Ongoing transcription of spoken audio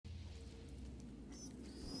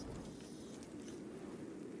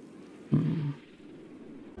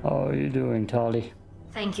How are you doing, Tali?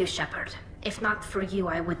 Thank you, Shepard. If not for you,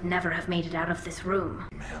 I would never have made it out of this room.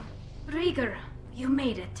 Ma'am. Rieger, you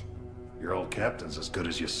made it. Your old captain's as good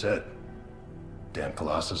as you said. Damn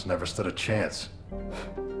Colossus never stood a chance.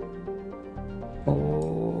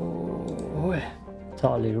 Oh,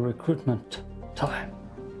 Tali recruitment time.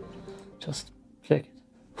 Just click it.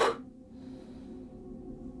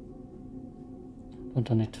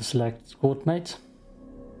 Don't I need to select squadmate?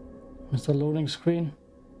 Is the loading screen?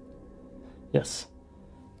 Yes.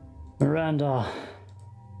 Miranda.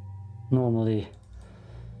 Normally.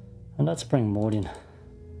 And let's bring Mod in.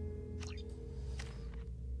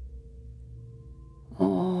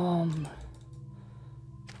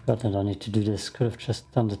 Forgot that I need to do this. Could have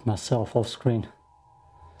just done it myself off screen.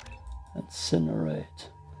 Incinerate.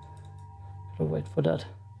 Gotta wait for that.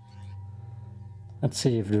 Let's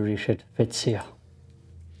see if the reshade fits here.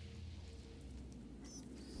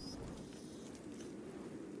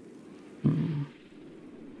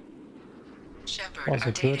 Shepard, Was our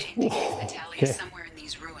it data good? indicates that Tali Okay. is somewhere in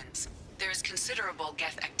these ruins. There is considerable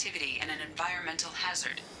Geth activity and an environmental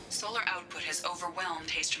hazard. Solar output has overwhelmed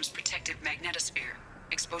Hastrom's protective magnetosphere.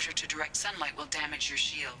 Exposure to direct sunlight will damage your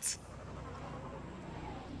shields.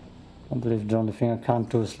 I believe the only thing I can't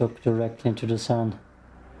do is look directly into the sun.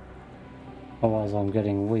 Otherwise I'm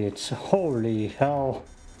getting weird. Holy hell.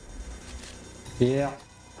 Yeah.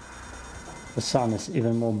 The sun is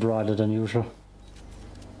even more brighter than usual.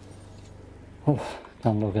 Oh,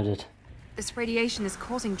 can't look at it. This radiation is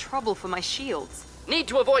causing trouble for my shields. Need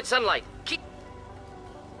to avoid sunlight. Keep...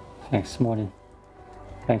 Thanks, Martin.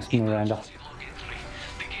 Thanks, Miranda.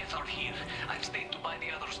 The Geth are here. I've stayed to buy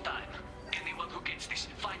the others time. Anyone who gets this,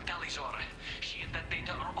 find Tali's aura. She and that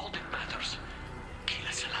data are all that matters. Kill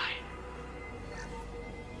us alive.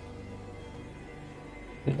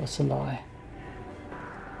 Kill us a lie.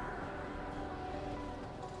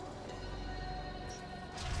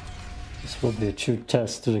 This will be a true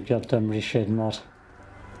test to the goddamn reshade mod.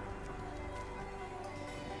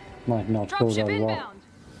 Might not go that well.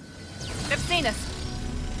 They've seen us.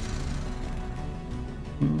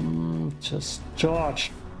 Just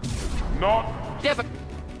charge. Not difficult.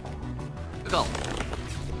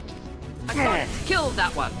 I got killed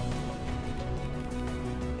that one.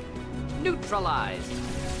 Neutralized.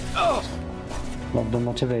 Oh. Love the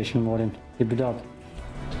motivation, Martin. Keep it up.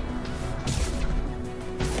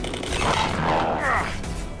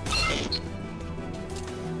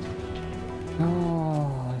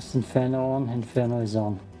 Oh, is Inferno on? Inferno is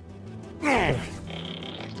on.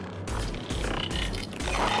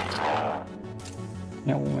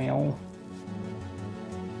 Meow meow.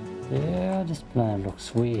 Yeah, this plan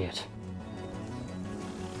looks weird.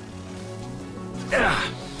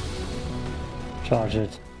 Charge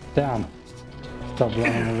it. Damn. Stop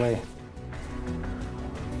running away.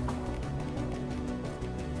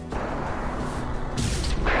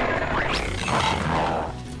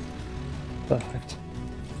 Perfect.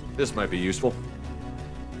 This might be useful.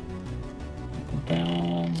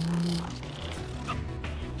 Down.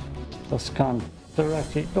 Just can't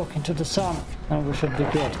directly look into the sun, and we should be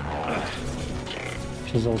good.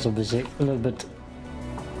 She's also busy a little bit.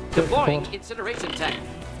 Deploying incineration tank.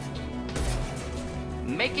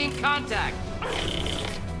 Making contact.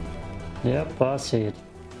 Yep, I see it.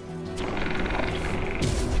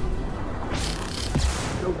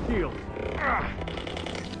 No shield.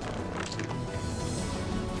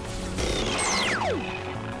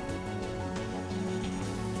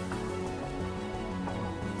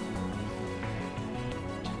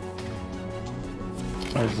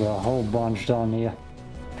 There's a whole bunch down here.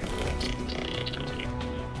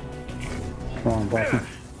 Wrong button.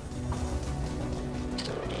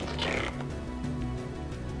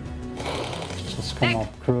 Just come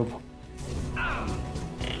up, group.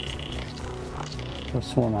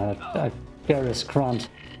 First one I Garrus Grunt.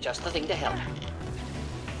 Just the thing to help.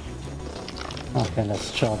 Okay,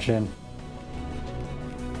 let's charge in.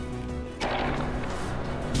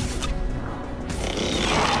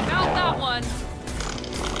 Found that one.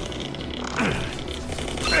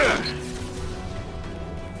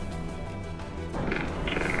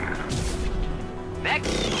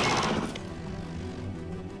 Next.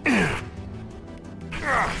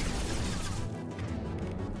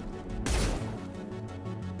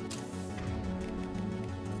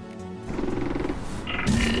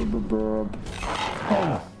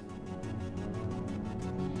 Oh.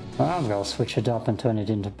 I'm gonna switch it up and turn it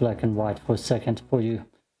into black and white for a second for you.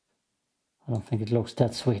 I don't think it looks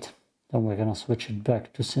that sweet. Then we're gonna switch it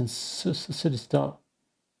back to City Star.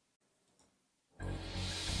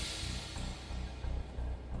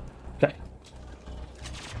 Okay.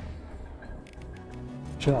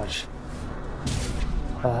 Judge.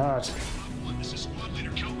 I heard. This is Squad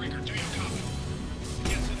Leader Kelringer. Do you copy?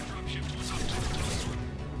 Get sent a dropship to us up to the Tali.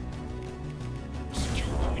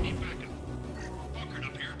 Secure, but we need backup. Bunkered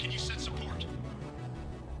up here. Can you send support?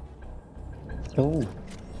 Oh.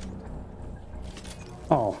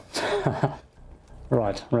 Oh.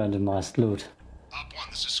 Right, randomized loot. Op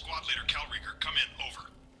 1, this is Squad Leader Kelringer. Come in,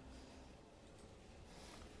 over.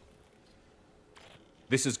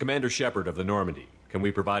 This is Commander Shepard of the Normandy. Can we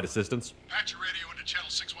provide assistance? Patch your radio into channel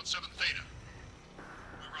 617 Theta.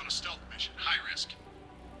 We were on a stealth mission, high risk.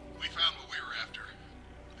 We found what we were after.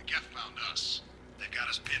 The Geth found us. They've got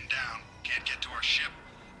us pinned down, can't get to our ship,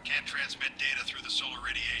 can't transmit data through the solar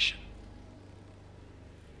radiation.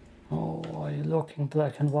 Oh, are you looking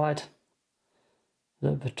black and white? A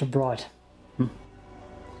little bit too bright.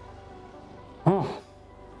 Oh.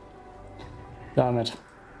 Damn it.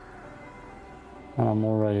 And I'm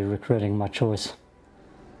already regretting my choice.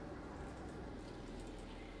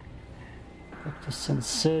 Back to Sin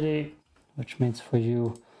City, which means for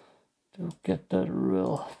you to get that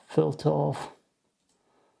real filter off.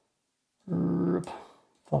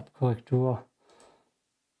 Pop corrector.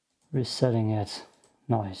 Resetting it.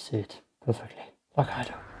 Now you see it perfectly, like I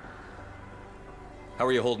do. How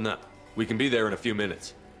are you holding up? We can be there in a few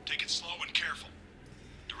minutes. Take it slow and careful.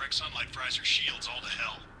 Direct sunlight fries our shields all to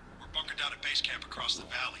hell. We're bunkered down at base camp across the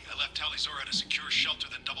valley. I left Tali at a secure shelter,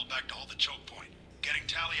 then doubled back to hold the choke point. Getting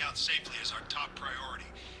Tali out safely is our top priority.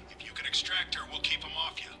 If you can extract her, we'll keep them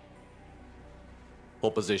off you.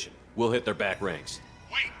 Hold position. We'll hit their back ranks.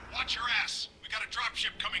 Wait, watch your ass. We got a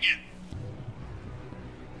dropship coming in.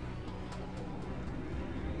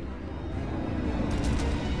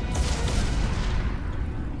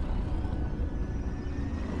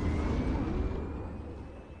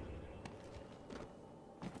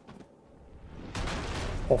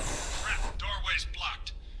 Crap, doorway's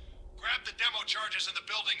blocked. Grab the demo charges in the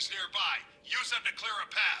buildings nearby. Use them to clear a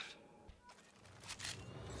path.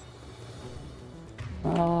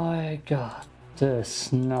 I got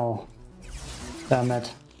this. No. Damn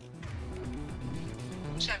it.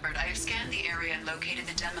 Shepard, I have scanned the area and located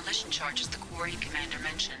the demolition charges the quarry commander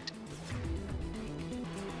mentioned.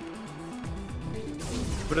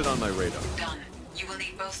 Put it on my radar. Done. You will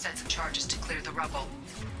need both sets of charges to clear the rubble.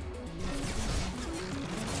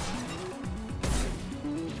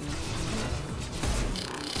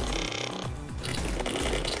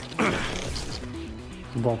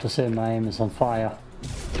 About to say my aim is on fire.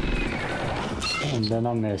 And then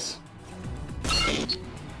I miss.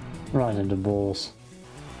 Right in the balls.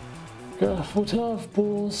 Careful tough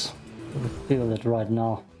balls. I feel it right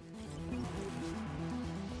now.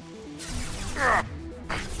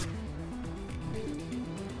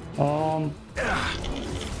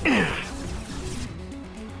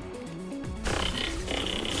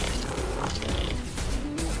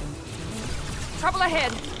 Trouble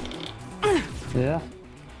ahead. Yeah.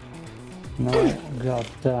 No,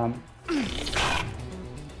 goddamn.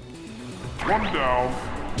 One down.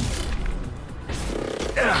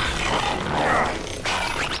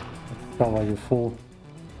 Cover, you fool.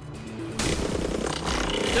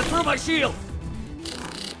 Just through my shield!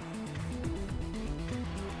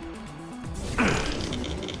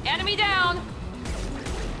 Enemy down.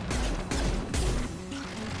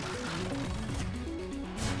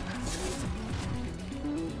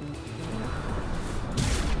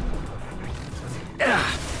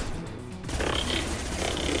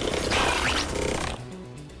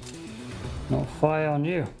 No fire on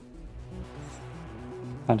you.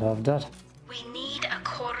 Can't have that. We need a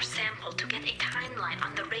core sample to get a timeline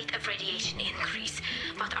on the rate of radiation increase,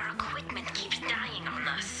 but our equipment keeps dying on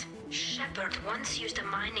us. Shepard once used a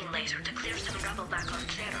mining laser to clear some rubble back on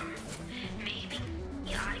Therum. Maybe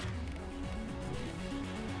I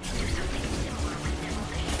do something similar with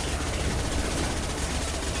demolition.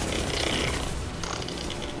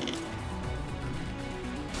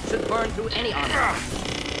 Should burn through any armor.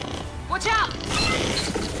 Watch out!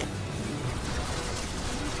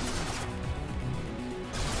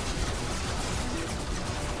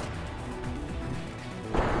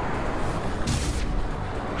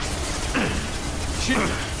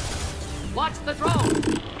 Watch the drone!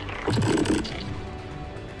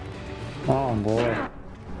 Oh boy.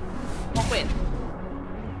 Pop in.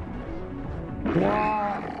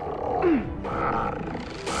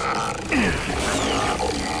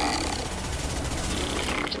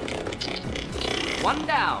 One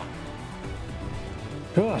down.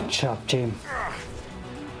 Good job, team.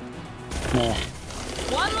 More.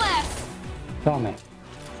 One left. Coming.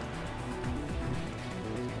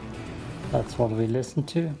 That's what we listen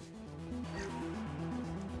to.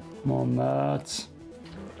 More mats.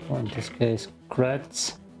 Or in this case,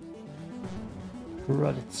 credits.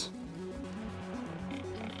 Credits.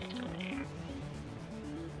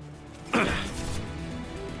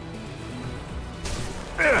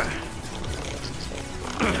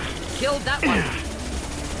 Killed that one.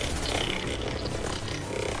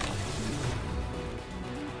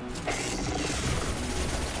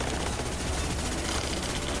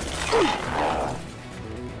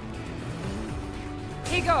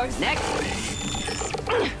 He goes. Next.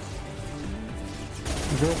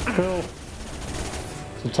 Good kill.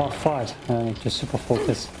 It's a tough fight. I need to super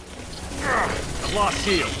focus. Claw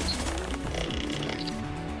shield.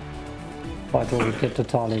 Fight where we get to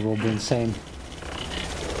Tali will be insane.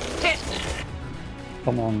 Hit.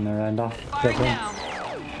 Come on, Miranda. Firing Get in. now.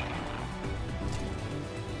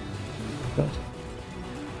 Good.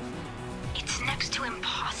 It's next to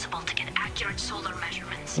impossible to get accurate solar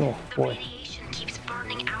measurements. Oh, the boy. radiation keeps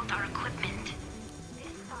burning out our equipment.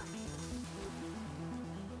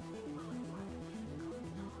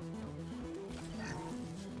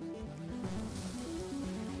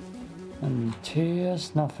 And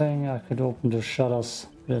here's nothing. I could open the shutters,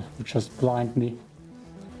 but it would just blind me.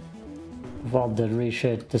 Without the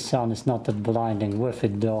reshade, the sound is not that blinding. With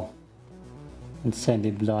it though,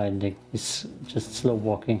 insanely blinding. It's just slow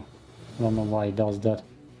walking. I don't know why he does that.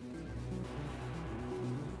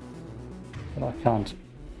 But I can't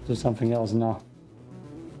do something else now.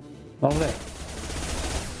 Lovely.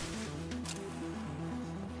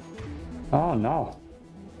 Oh no.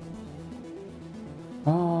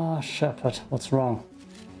 Ah, Shepard, what's wrong?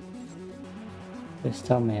 Please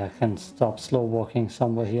tell me I can stop slow walking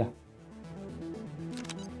somewhere here.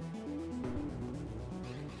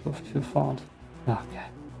 What you found? Okay.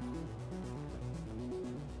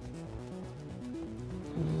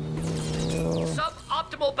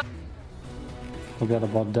 Suboptimal. Forget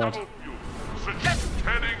about that. Suggest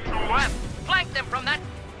heading to left. Flank them from that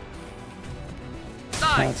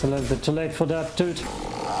side. It's a little bit too late for that, dude.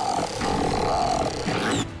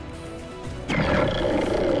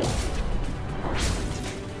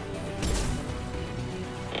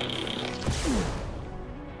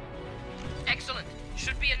 Excellent.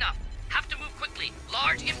 Should be enough. Have to move quickly.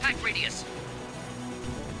 Large impact radius.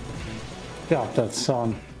 Got that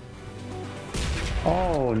son.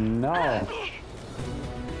 Oh no.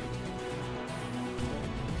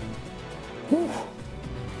 Whew.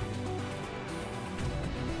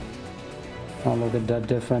 Oh, look at that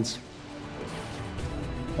difference.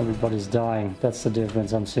 Everybody's dying. That's the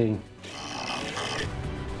difference I'm seeing.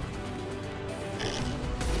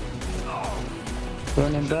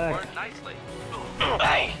 Burn him back. Nicely.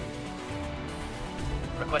 Aye.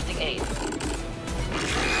 Requesting aid.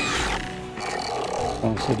 As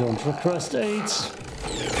long as you don't request aids.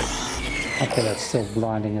 Okay, that's still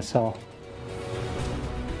blinding as hell.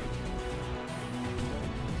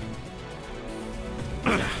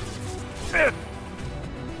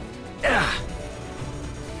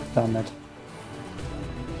 Damn it.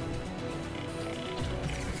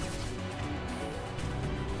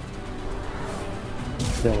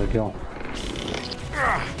 There we go.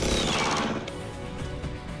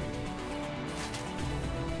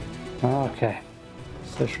 Okay.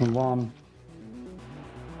 Session 1.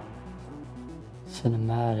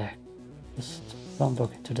 Cinematic. Just don't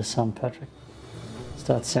look into the sun, Patrick. It's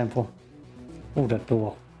that simple. Oh, that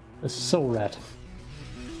door. It's so red.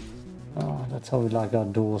 Oh, that's how we like our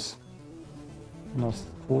doors. No,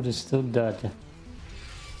 food is still dead.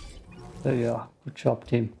 There you are. Good job,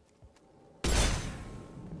 team.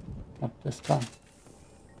 Not this time.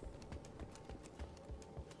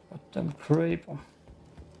 Let them creep.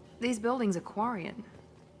 These buildings are Quarian.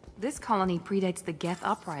 This colony predates the Geth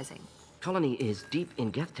uprising. Colony is deep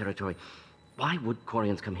in Geth territory. Why would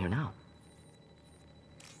Quarians come here now?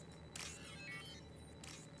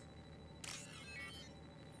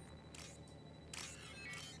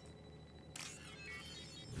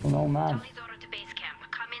 Oh no, man. Tali's order to base camp.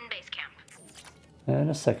 Come in base camp. In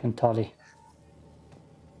a second, Tali.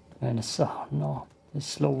 And it's, oh no. He's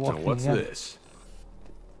slow So walking. what's again. this?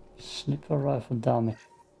 Sniper rifle, damn it.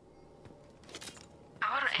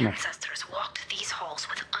 Our ancestors walked these halls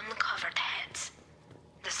with uncovered heads.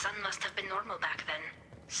 The sun must have been normal back then.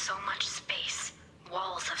 So much space.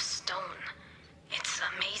 Walls of stone. It's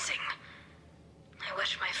amazing. I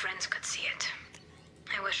wish my friends could see it.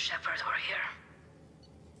 I wish Shepard were here.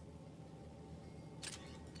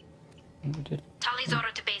 We did. Tali's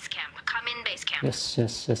order to base camp. Come in base camp. Yes,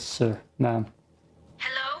 yes, yes, sir. Ma'am.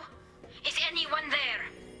 Hello? Is anyone there?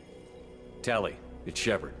 Tali, it's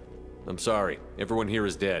Shepard. I'm sorry. Everyone here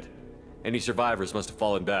is dead. Any survivors must have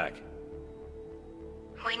fallen back.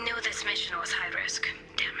 We knew this mission was high risk.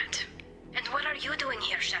 damn it. And what are you doing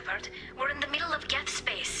here, Shepard? We're in the middle of Geth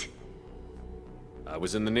space. I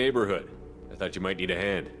was in the neighborhood. I thought you might need a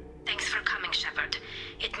hand. Thanks for coming, Shepard.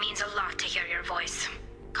 It means a lot to hear your voice.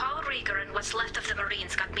 Call Rieger and what's left of the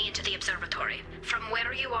Marines got me into the observatory. From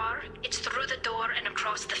where you are, it's through the door and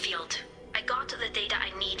across the field. I got to the data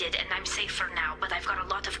I needed and I'm safe for now, but I've got a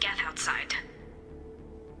lot of Geth outside.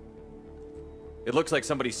 It looks like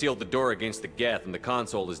somebody sealed the door against the Geth and the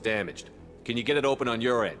console is damaged. Can you get it open on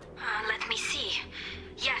your end? Let me see.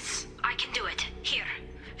 Yes, I can do it. Here.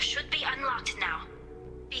 Should be unlocked now.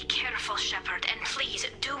 Be careful, Shepard, and please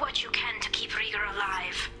do what you can to keep Rieger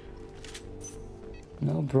alive.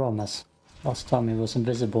 No promise. Last time he was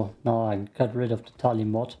invisible. Now I got rid of the Tali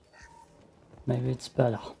mod. Maybe it's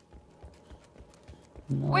better.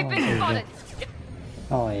 No, We've been spotted!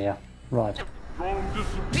 Oh yeah, right. Drone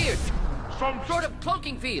disappeared! Some sort of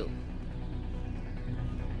cloaking field!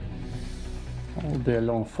 That will be a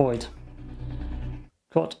long fight.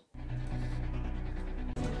 Cut.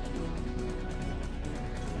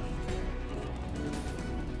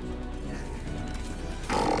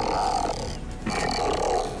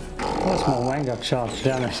 Where's my Wenger charge,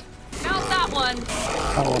 damn it. How's that one?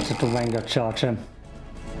 I wanted to Wenger charge him.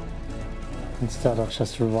 Instead I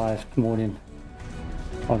just revived Modin.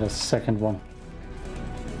 Or the second one.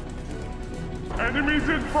 Enemies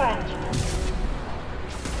in front!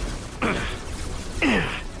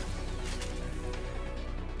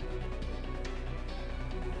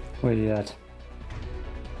 Where you at?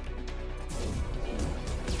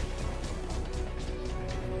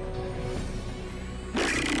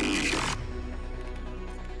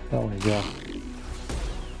 There we go.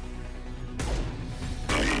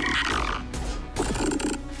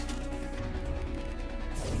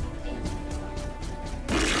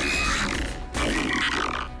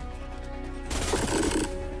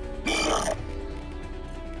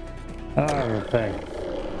 Okay.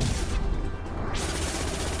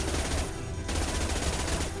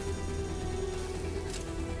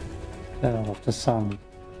 Get out of the sun.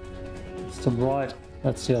 It's too bright.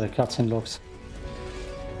 Let's see how the cutscene looks.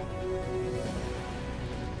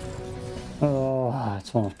 Oh,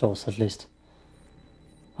 it's one of those at least.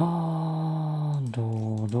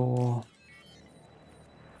 Do.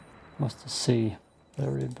 What's the C?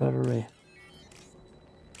 Battery.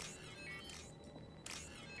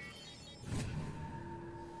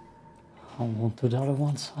 I won't do the other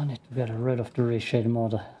ones. I need to get rid of the reshade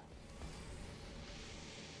mod.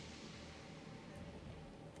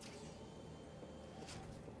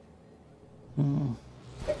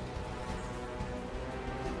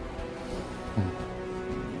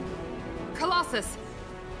 Colossus!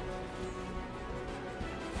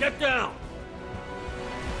 Get down!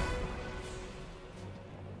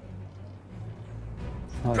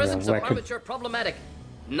 Oh, Presence yeah, of armature problematic.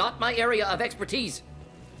 Not my area of expertise.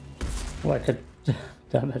 Wicked.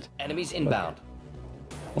 Damn it. Enemies inbound.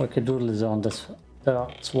 Wackadoodle is on this.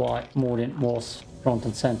 That's why Modin was front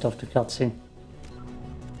and center of the cutscene.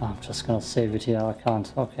 I'm just gonna save it here. I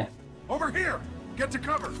can't. Okay. Over here! Get to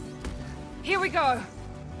cover! Here we go!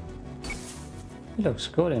 It looks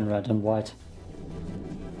good in red and white.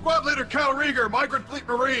 Squad Leader Cal Rieger, Migrant Fleet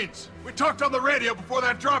Marines. We talked on the radio before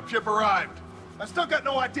that dropship arrived. I still got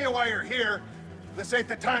no idea why you're here. This ain't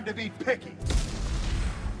the time to be picky.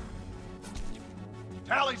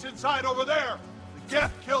 Tali's inside over there. The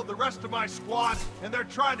Geth killed the rest of my squad, and they're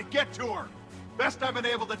trying to get to her. Best I've been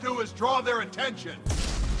able to do is draw their attention.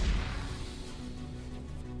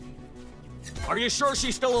 Are you sure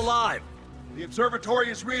she's still alive? The observatory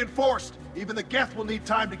is reinforced. Even the Geth will need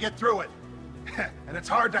time to get through it. And it's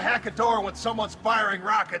hard to hack a door when someone's firing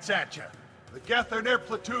rockets at you. The Geth are near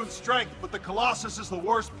platoon strength, but the Colossus is the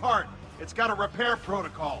worst part. It's got a repair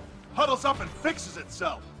protocol. Huddles up and fixes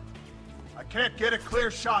itself. I can't get a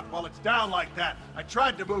clear shot while it's down like that. I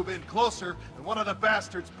tried to move in closer, and one of the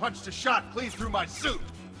bastards punched a shot clean through my suit.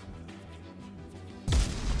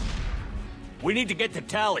 We need to get to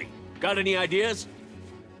Tali. Got any ideas?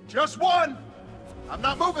 Just one! I'm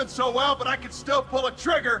not moving so well, but I can still pull a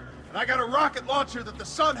trigger, and I got a rocket launcher that the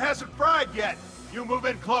sun hasn't fried yet. You move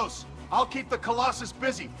in close. I'll keep the Colossus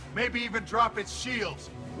busy, maybe even drop its shields.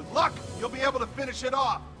 With luck, you'll be able to finish it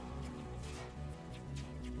off.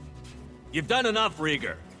 You've done enough,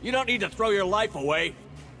 Rieger. You don't need to throw your life away.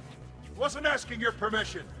 Wasn't asking your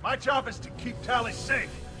permission. My job is to keep Tali safe.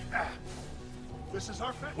 This is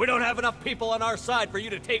our fate. We don't have enough people on our side for you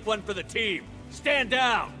to take one for the team. Stand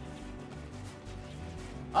down!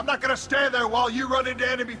 I'm not gonna stand there while you run into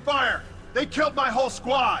enemy fire. They killed my whole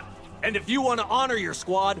squad. And if you want to honor your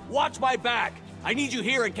squad, watch my back. I need you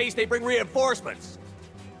here in case they bring reinforcements.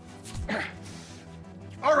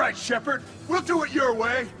 All right, Shepard. We'll do it your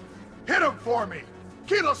way. Hit him for me.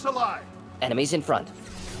 Kilos alive. Enemies in front.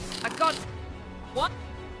 I've got one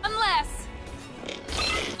less.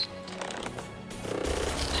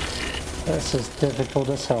 This is difficult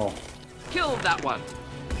as hell. Killed that one.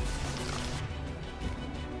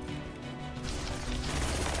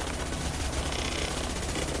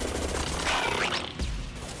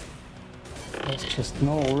 There's just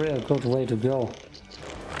no real good way to go.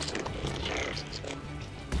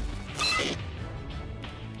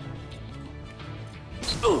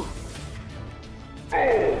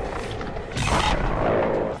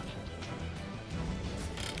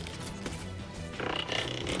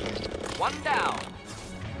 One down.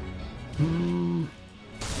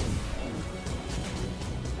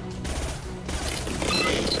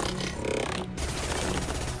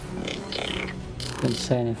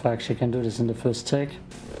 Insane if I actually can do this in the first take.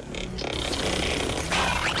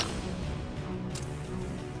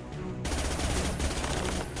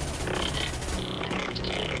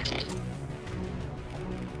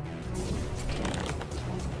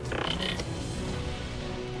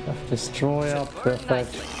 Destroyer,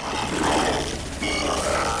 perfect.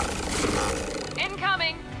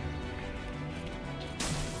 Incoming.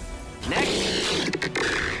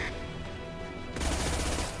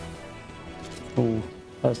 Ooh,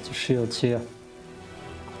 that's the shields here.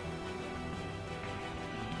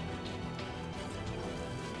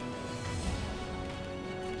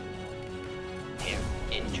 Here,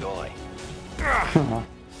 enjoy.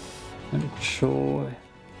 Enjoy.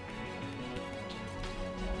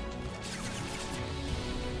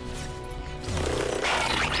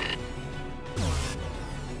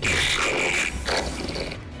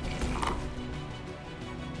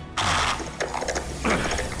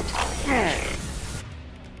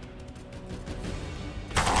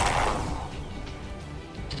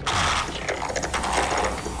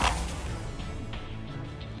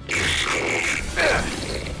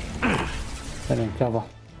 Cover.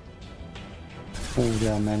 Oh,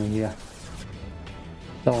 there are many here.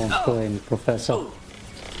 Don't go in, Professor.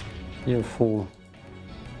 You fool.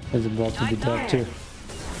 Is about to be dead too.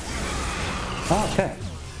 Okay.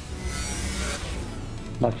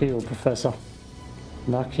 Lucky you, Professor.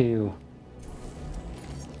 Lucky you.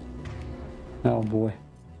 Oh boy.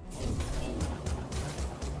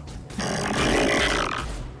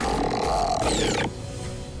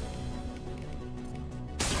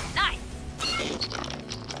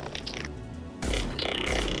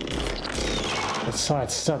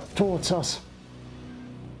 Sidestep towards us.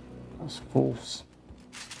 Those fools.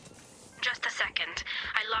 Just a second.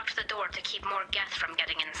 I locked the door to keep more Geth from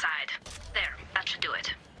getting inside. There, that should do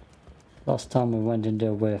it. Last time we went in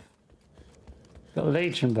there with the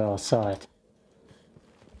Legion by our side.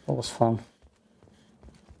 That was fun.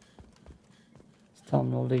 This time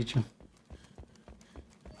no Legion.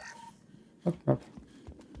 Nope.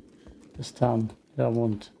 This time there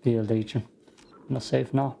won't be a Legion. I'm gonna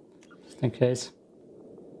save now, just in case.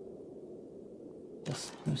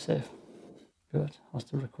 Yes, I'm safe. Good. How's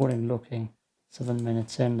the recording looking? 7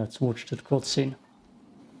 minutes in, let's watch that cutscene.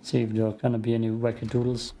 See if there are gonna be any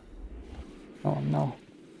wackadoodles. Oh no.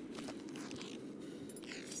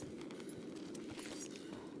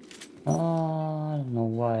 I don't know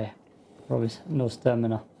why. Probably no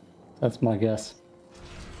stamina. That's my guess.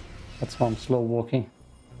 That's why I'm slow walking.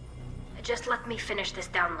 Just let me finish this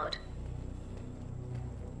download.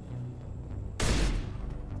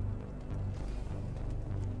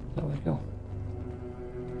 There we go.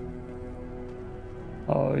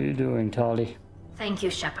 How are you doing, Tali? Thank you,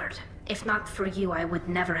 Shepard. If not for you, I would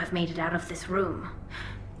never have made it out of this room.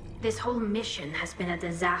 This whole mission has been a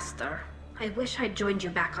disaster. I wish I'd joined you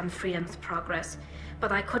back on Freedom's Progress,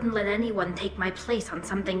 but I couldn't let anyone take my place on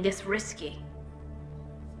something this risky.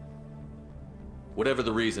 Whatever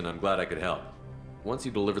the reason, I'm glad I could help. Once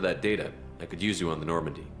you deliver that data, I could use you on the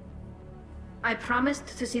Normandy. I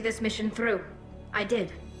promised to see this mission through. I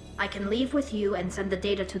did. I can leave with you and send the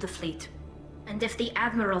data to the fleet. And if the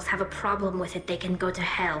admirals have a problem with it, they can go to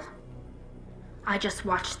hell. I just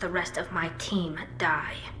watched the rest of my team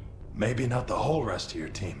die. Maybe not the whole rest of your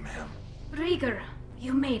team, ma'am. Rieger,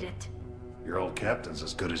 you made it. Your old captain's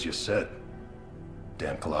as good as you said.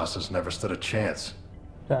 Damn Colossus never stood a chance.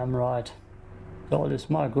 Damn right. That is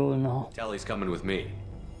my goal now. Tali's coming with me.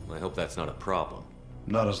 I hope that's not a problem.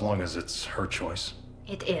 Not as long as it's her choice.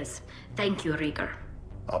 It is. Thank you, Rieger.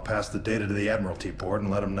 I'll pass the data to the Admiralty board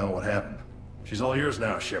and let them know what happened. She's all yours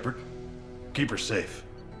now, Shepard. Keep her safe.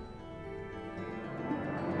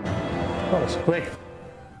 That was quick.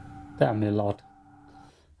 Damn me a lot.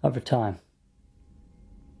 Every time.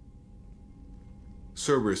 Sir.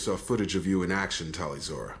 Cerberus saw footage of you in action, Tali.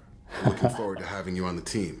 I'm looking forward to having you on the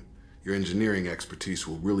team. Your engineering expertise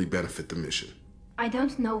will really benefit the mission. I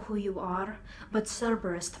don't know who you are, but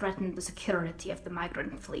Cerberus threatened the security of the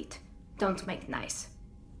migrant fleet. Don't make nice.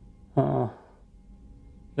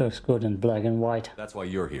 Looks good in black and white. That's why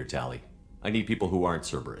you're here, Tali. I need people who aren't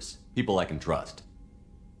Cerberus. People I can trust.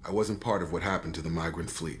 I wasn't part of what happened to the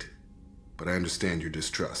migrant fleet, but I understand your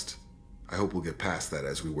distrust. I hope we'll get past that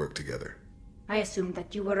as we work together. I assumed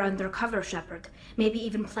that you were undercover, Shepard. Maybe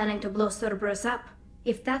even planning to blow Cerberus up.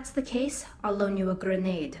 If that's the case, I'll loan you a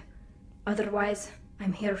grenade. Otherwise,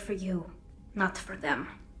 I'm here for you, not for them.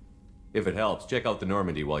 If it helps, check out the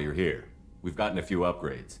Normandy while you're here. We've gotten a few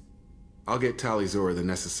upgrades. I'll get Tali the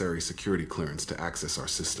necessary security clearance to access our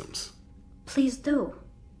systems. Please do.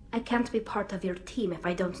 I can't be part of your team if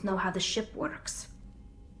I don't know how the ship works.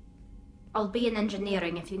 I'll be in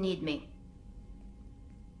engineering if you need me.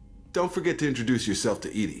 Don't forget to introduce yourself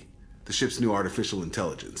to EDI, the ship's new artificial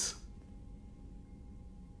intelligence.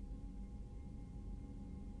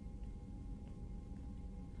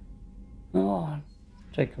 Oh,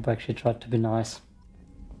 Jacob actually tried to be nice.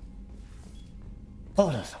 Oh,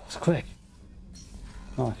 that was quick.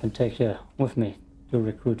 Now I can take you with me to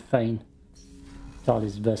recruit Fane,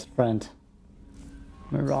 Tali's best friend.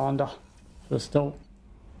 Miranda. First though,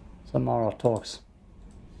 Samara talks.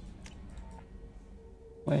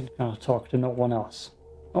 We ain't gonna talk to no one else.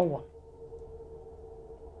 No one.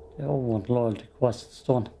 They all want loyalty quests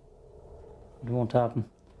done. It won't happen.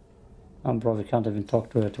 I probably can't even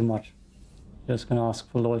talk to her too much. Just gonna ask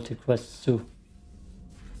for loyalty quests too.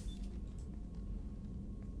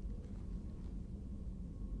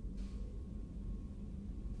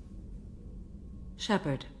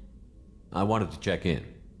 Shepard. I wanted to check in.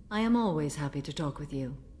 I am always happy to talk with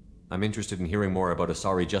you. I'm interested in hearing more about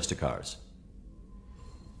Asari Justicars.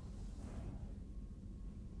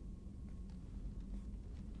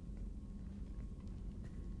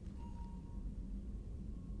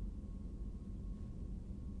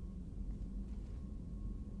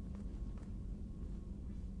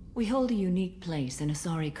 We hold a unique place in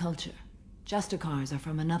Asari culture. Justicars are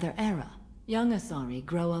from another era. Young Asari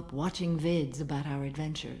grow up watching vids about our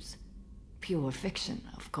adventures. Pure fiction,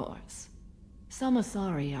 of course. Some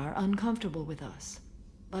Asari are uncomfortable with us,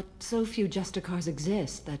 but so few Justicars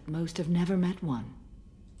exist that most have never met one.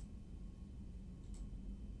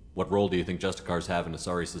 What role do you think Justicars have in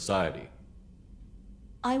Asari society?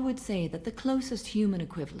 I would say that the closest human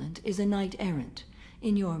equivalent is a Knight-errant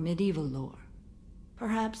in your medieval lore.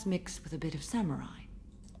 Perhaps mixed with a bit of samurai.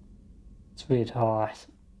 Sweetheart.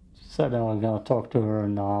 Said I was gonna talk to her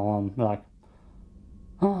and now I'm like,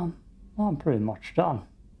 I'm pretty much done.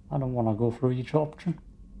 I don't wanna go through each option.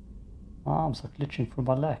 My arms are glitching through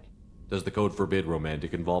my leg. Does the code forbid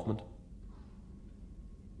romantic involvement?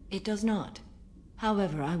 It does not.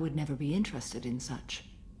 However, I would never be interested in such.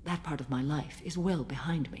 That part of my life is well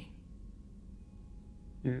behind me.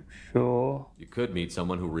 You sure? You could meet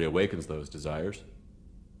someone who reawakens those desires.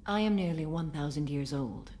 I am nearly 1,000 years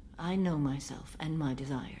old. I know myself and my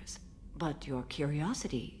desires. But your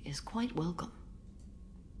curiosity is quite welcome.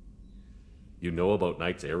 You know about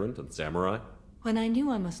Knights-errant and Samurai? When I knew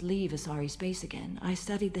I must leave Asari space again, I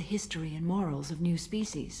studied the history and morals of new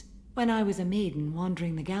species. When I was a maiden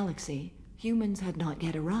wandering the galaxy, humans had not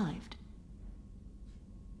yet arrived.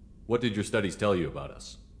 What did your studies tell you about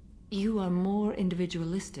us? You are more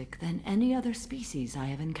individualistic than any other species I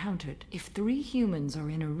have encountered. If 3 humans are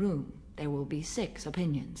in a room, there will be 6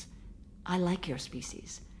 opinions. I like your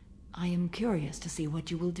species. I am curious to see what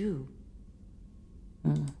you will do.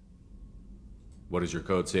 What does your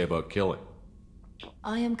code say about killing?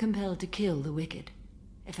 I am compelled to kill the wicked.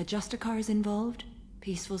 If a Justicar is involved,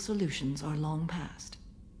 peaceful solutions are long past.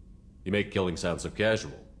 You make killing sound so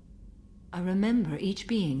casual. I remember each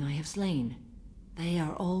being I have slain. They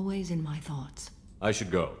are always in my thoughts. I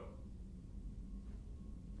should go.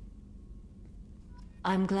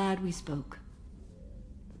 I'm glad we spoke.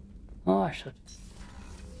 Oh, I should.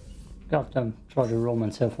 Got them try to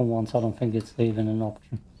romance her for once. I don't think it's even an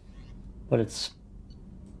option. But it's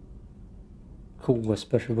cool,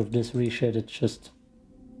 especially with this reshade. It just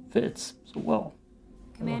fits so well.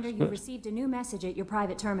 Commander, you've received a new message at your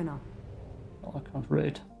private terminal. Oh, I can't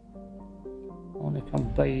read. Only can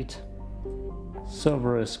bait.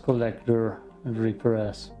 Cerberus, Collector, and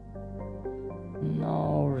Repress.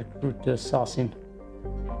 No, recruit the assassin.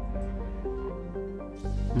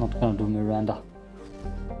 I'm not gonna do Miranda.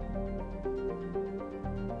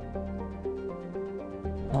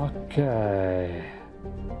 Okay.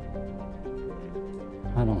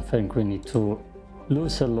 I don't think we need to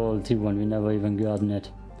lose her loyalty when we never even gotten it.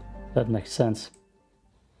 That makes sense.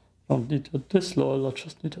 Don't need her this lol, I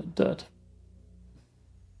just need her dead.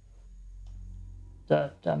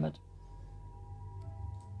 Dead, damn it.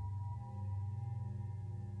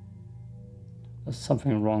 There's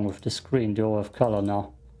something wrong with the screen, the OF color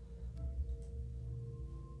now.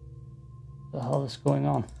 What the hell is going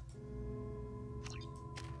on?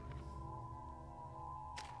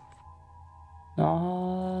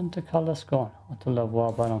 No, and the color's gone. I don't love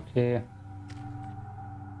warp, I don't care.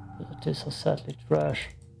 It is so sadly trash.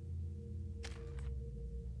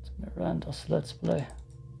 It's Miranda's Let's Play.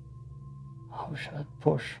 I wish I had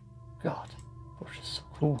push. God, push is so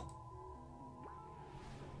cool.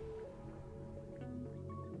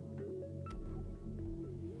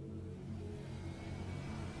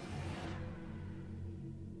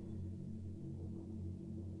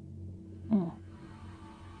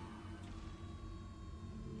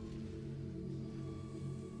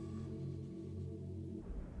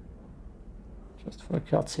 Just for a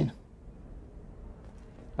cutscene.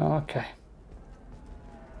 Okay.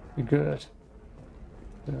 We're good.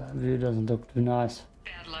 The view doesn't look too nice.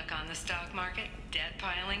 Bad luck on the stock market? Debt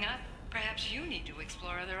piling up? Perhaps you need to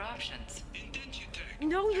explore other options.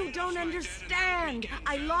 No, you don't understand.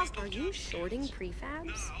 I lost. Are you shorting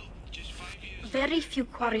prefabs? Very few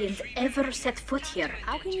Quarians ever set foot here.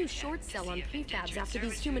 How can you short sell on prefabs after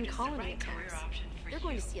these human colony attacks? They're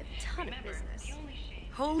going to see a ton of business.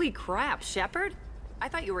 Holy crap, Shepard? I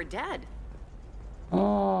thought you were dead.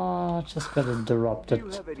 Oh, I just got interrupted. Do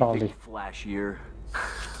you have Tali. anything flashier?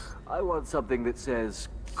 I want something that says,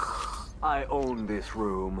 I own this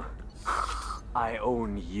room. I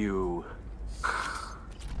own you.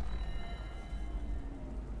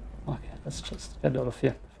 Okay, let's just get out of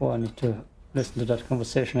here before I need to listen to that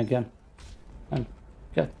conversation again. And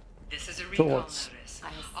get This is a recall towards notice.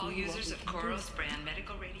 All users of Koros brand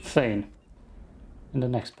medical radio. Thane in the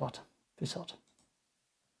next part. Peace out.